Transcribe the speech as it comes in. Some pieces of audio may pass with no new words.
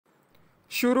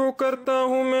شروع کرتا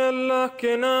ہوں میں اللہ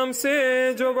کے نام سے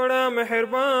جو بڑا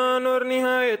مہربان اور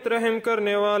نہایت رحم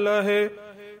کرنے والا ہے۔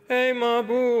 اے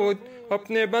معبود،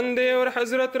 اپنے بندے اور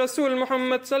حضرت رسول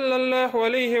محمد صلی اللہ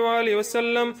علیہ وآلہ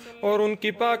وسلم اور ان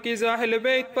کی پاکیزہ اہل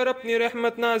بیت پر اپنی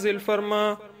رحمت نازل فرما،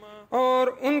 اور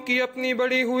ان کی اپنی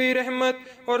بڑی ہوئی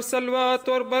رحمت اور صلوات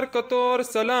اور برکتوں اور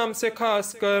سلام سے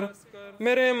خاص کر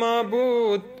میرے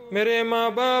معبود میرے ماں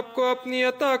باپ کو اپنی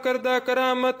عطا کردہ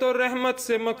کرامت اور رحمت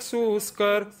سے مخصوص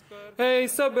کر۔ اے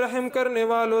سب رحم کرنے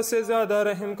والوں سے زیادہ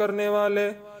رحم کرنے والے،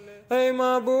 اے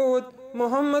معبود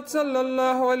محمد صلی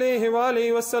اللہ علیہ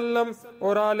وآلہ وسلم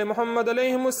اور آل محمد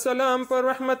علیہ السلام پر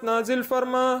رحمت نازل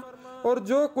فرما، اور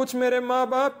جو کچھ میرے ماں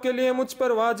باپ کے لیے مجھ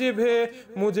پر واجب ہے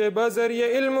مجھے بذریعہ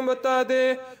علم بتا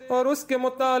دے، اور اس کے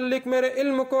متعلق میرے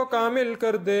علم کو کامل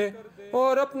کر دے،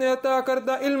 اور اپنے عطا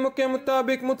کردہ علم کے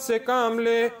مطابق مجھ سے کام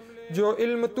لے۔ جو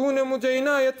علم تو نے مجھے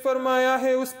عنایت فرمایا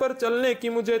ہے اس پر چلنے کی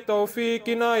مجھے توفیق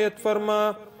عنایت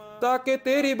فرما، تاکہ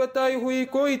تیری بتائی ہوئی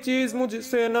کوئی چیز مجھ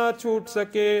سے نہ چھوٹ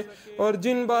سکے، اور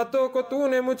جن باتوں کو تو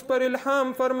نے مجھ پر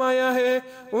الہام فرمایا ہے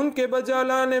ان کے بجا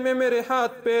لانے میں میرے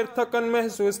ہاتھ پیر تھکن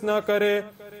محسوس نہ کرے۔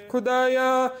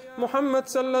 خدایا محمد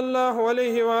صلی اللہ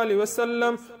علیہ وآلہ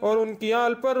وسلم اور ان کی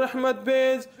آل پر رحمت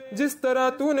بھیج، جس طرح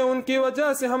تو نے ان کی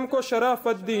وجہ سے ہم کو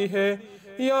شرافت دی ہے۔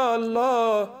 یا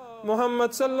اللہ،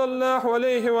 محمد صلی اللہ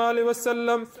علیہ وآلہ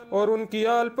وسلم اور ان کی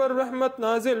آل پر رحمت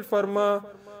نازل فرما،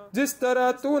 جس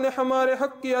طرح تو نے ہمارے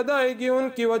حق کی ادائیگی ان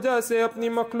کی وجہ سے اپنی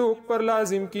مخلوق پر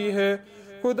لازم کی ہے۔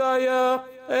 خدایا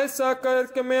ایسا کر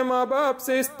کہ میں ماں باپ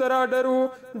سے اس طرح ڈروں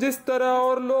جس طرح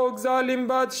اور لوگ ظالم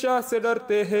بادشاہ سے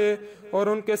ڈرتے ہیں، اور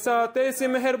ان کے ساتھ ایسی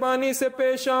مہربانی سے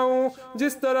پیش آؤں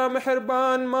جس طرح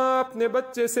مہربان ماں اپنے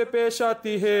بچے سے پیش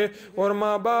آتی ہے، اور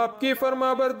ماں باپ کی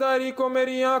فرما برداری کو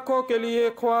میری آنکھوں کے لیے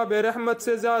خواب رحمت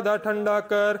سے زیادہ ٹھنڈا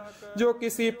کر جو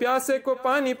کسی پیاسے کو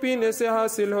پانی پینے سے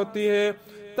حاصل ہوتی ہے،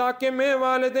 تاکہ میں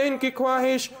والدین کی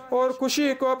خواہش اور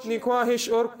خوشی کو اپنی خواہش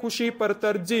اور خوشی پر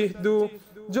ترجیح دوں۔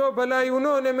 جو بھلائی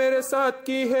انہوں نے میرے ساتھ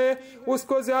کی ہے اس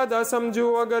کو زیادہ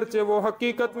سمجھوں اگرچہ وہ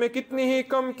حقیقت میں کتنی ہی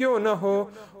کم کیوں نہ ہو،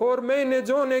 اور میں نے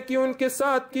جو نیکی ان کے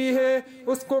ساتھ کی ہے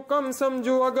اس کو کم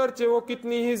سمجھوں اگرچہ وہ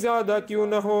کتنی ہی زیادہ کیوں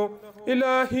نہ ہو۔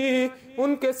 الہی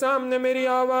ان کے سامنے میری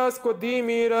آواز کو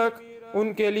دھیمی رکھ،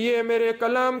 ان کے لیے میرے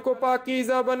کلام کو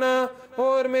پاکیزہ بنا،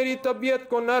 اور میری طبیعت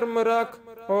کو نرم رکھ،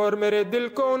 اور میرے دل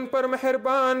کو ان پر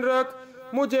مہربان رکھ۔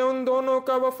 مجھے ان دونوں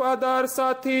کا وفادار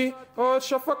ساتھی اور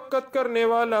شفقت کرنے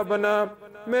والا بنا۔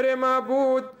 میرے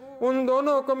معبود ان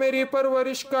دونوں کو میری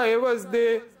پرورش کا عوض دے،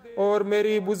 اور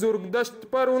میری بزرگ دشت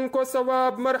پر ان کو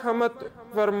ثواب مرحمت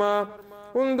فرما۔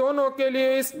 ان دونوں کے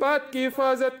لیے اس بات کی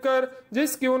حفاظت کر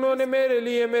جس کی انہوں نے میرے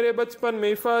لیے میرے بچپن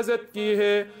میں حفاظت کی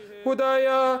ہے۔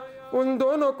 خدایا ان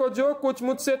دونوں کو جو کچھ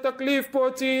مجھ سے تکلیف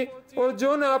پہنچی اور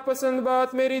جو ناپسند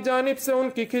بات میری جانب سے ان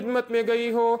کی خدمت میں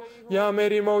گئی ہو یا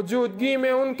میری موجودگی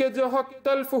میں ان کے جو حق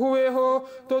تلف ہوئے ہو،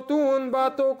 تو ان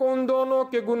باتوں کو ان دونوں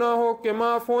کے گناہوں کے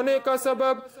معاف ہونے کا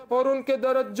سبب اور ان کے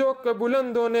درجوں کے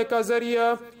بلند ہونے کا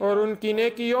ذریعہ اور ان کی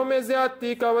نیکیوں میں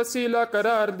زیادتی کا وسیلہ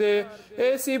قرار دے۔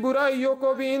 ایسی برائیوں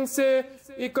کو بھی ان سے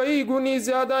کئی گنی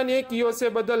زیادہ نیکیوں سے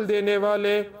بدل دینے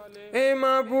والے۔ اے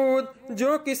معبود،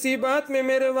 جو کسی بات میں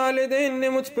میرے والدین نے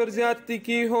مجھ پر زیادتی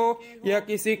کی ہو یا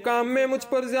کسی کام میں مجھ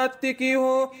پر زیادتی کی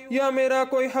ہو یا میرا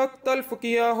کوئی حق تلف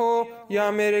کیا ہو یا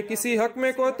میرے کسی حق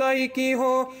میں کوتاہی کی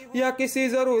ہو یا کسی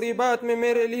ضروری بات میں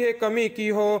میرے لیے کمی کی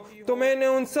ہو، تو میں نے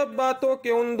ان سب باتوں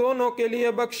کے ان دونوں کے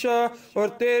لیے بخشا، اور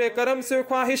تیرے کرم سے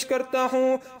خواہش کرتا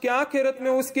ہوں کہ آخرت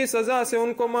میں اس کی سزا سے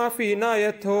ان کو معافی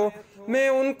عنایت ہو۔ میں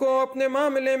ان کو اپنے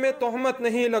معاملے میں تہمت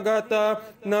نہیں لگاتا،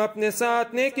 نہ اپنے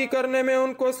ساتھ نیکی کرنے میں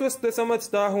ان کو سست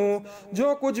سمجھتا ہوں۔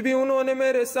 جو کچھ بھی انہوں نے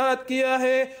میرے ساتھ کیا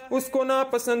ہے اس کو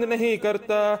ناپسند نہیں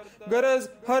کرتا، غرض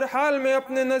ہر حال میں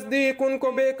اپنے نزدیک ان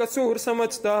کو بے قصور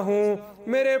سمجھتا ہوں۔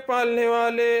 میرے پالنے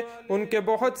والے، ان کے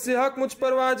بہت سے حق مجھ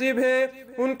پر واجب ہے،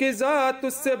 ان کی ذات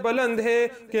اس سے بلند ہے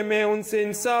کہ میں ان سے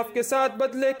انصاف کے ساتھ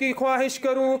بدلے کی خواہش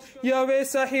کروں یا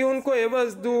ویسا ہی ان کو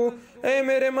عوض دوں۔ اے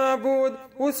میرے معبود،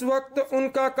 اس وقت ان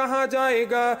کا کہاں جائے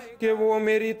گا کہ وہ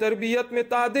میری تربیت میں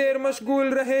تادیر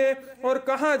مشغول رہے، اور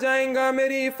کہاں جائیں گا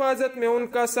میری حفاظت میں ان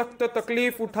کا سخت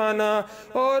تکلیف اٹھانا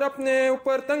اور اپنے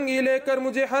اوپر تنگی لے کر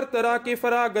مجھے ہر طرح کی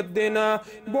فراغت دینا۔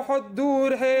 بہت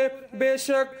دور ہے، بے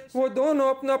شک وہ دونوں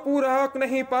اپنا پورا حق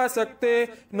نہیں پا سکتے،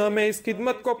 نہ میں اس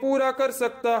خدمت کو پورا کر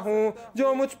سکتا ہوں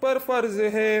جو مجھ پر فرض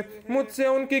ہے۔ مجھ سے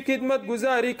ان کی خدمت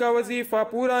گزاری کا وظیفہ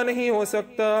پورا نہیں ہو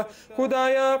سکتا۔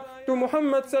 خدایا تو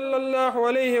محمد صلی اللہ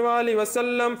علیہ وآلہ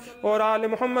وسلم اور آل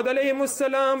محمد علیہ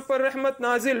السلام پر رحمت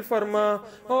نازل فرما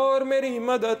اور میری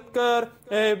مدد کر۔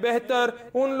 اے بہتر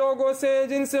ان لوگوں سے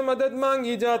جن سے مدد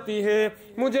مانگی جاتی ہے،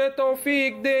 مجھے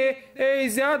توفیق دے۔ اے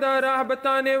زیادہ راہ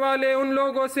بتانے والے ان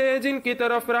لوگوں سے جن کی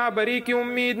طرف راہبری کی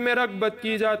امید میں رغبت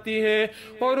کی جاتی ہے،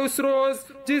 اور اس روز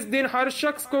جس دن ہر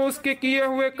شخص کو اس کے کیے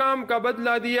ہوئے کام کا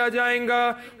بدلہ دیا جائے گا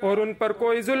اور ان پر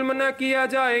کوئی ظلم نہ کیا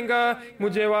جائے گا،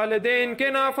 مجھے والدین کے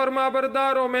نافرما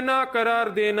برداروں میں نہ قرار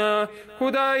دینا۔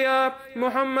 خدایا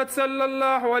محمد صلی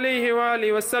اللہ علیہ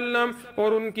وآلہ وسلم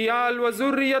اور ان کی آل و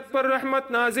ذریت پر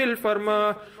رحمت نازل فرما،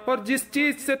 اور جس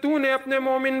چیز سے تو نے اپنے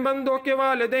مومن بندوں کے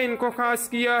والدین کو خاص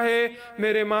کیا ہے،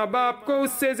 میرے ماں باپ کو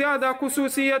اس سے زیادہ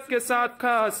خصوصیت کے ساتھ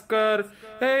خاص کر۔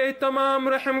 اے تمام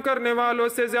رحم کرنے والوں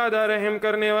سے زیادہ رحم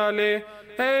کرنے والے،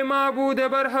 اے معبود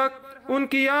برحق، ان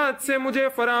کی یاد سے مجھے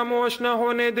فراموش نہ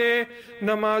ہونے دے،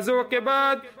 نمازوں کے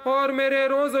بعد اور میرے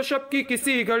روز و شب کی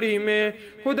کسی گھڑی میں۔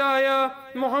 خدایا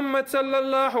محمد صلی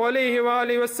اللہ علیہ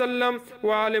وآلہ وسلم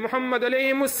وآل محمد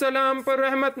علیہ السلام پر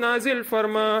رحمت نازل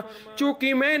فرما۔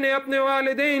 چونکہ میں نے اپنے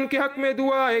والدین کے حق میں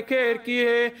دعائے خیر کی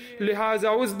ہے، لہٰذا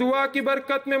اس دعا کی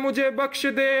برکت میں مجھے بخش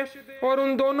دے، اور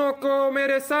ان دونوں کو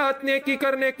میرے ساتھ نیکی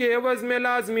کرنے کے عوض میں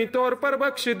لازمی طور پر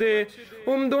بخش دے۔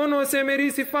 ان دونوں سے میری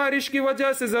سفارش کی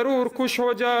وجہ سے ضرور خوش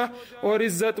ہو جا، اور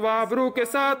عزت و آبرو کے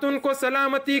ساتھ ان کو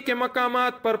سلامتی کے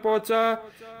مقامات پر پہنچا۔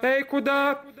 اے خدا،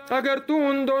 اگر تو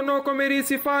ان دونوں کو میری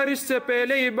سفارش سے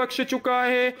پہلے ہی بخش چکا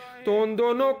ہے تو ان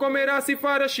دونوں کو میرا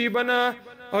سفارشی بنا،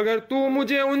 اگر تو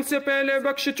مجھے ان سے پہلے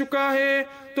بخش چکا ہے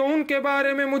تو ان کے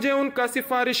بارے میں مجھے ان کا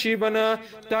سفارشی بنا،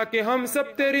 تاکہ ہم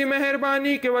سب تیری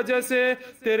مہربانی کی وجہ سے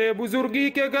تیرے بزرگی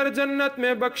کے گھر جنت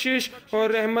میں بخشش اور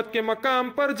رحمت کے مقام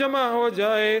پر جمع ہو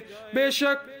جائے۔ بے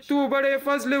شک تو بڑے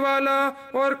فضل والا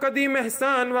اور قدیم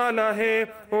احسان والا ہے،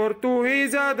 اور تو ہی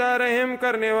زیادہ رحم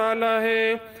کرنے والا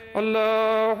ہے۔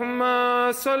 اللہم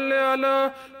صلی علی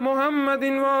محمد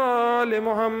وآل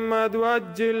محمد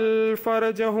وعجل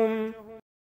فرجہم۔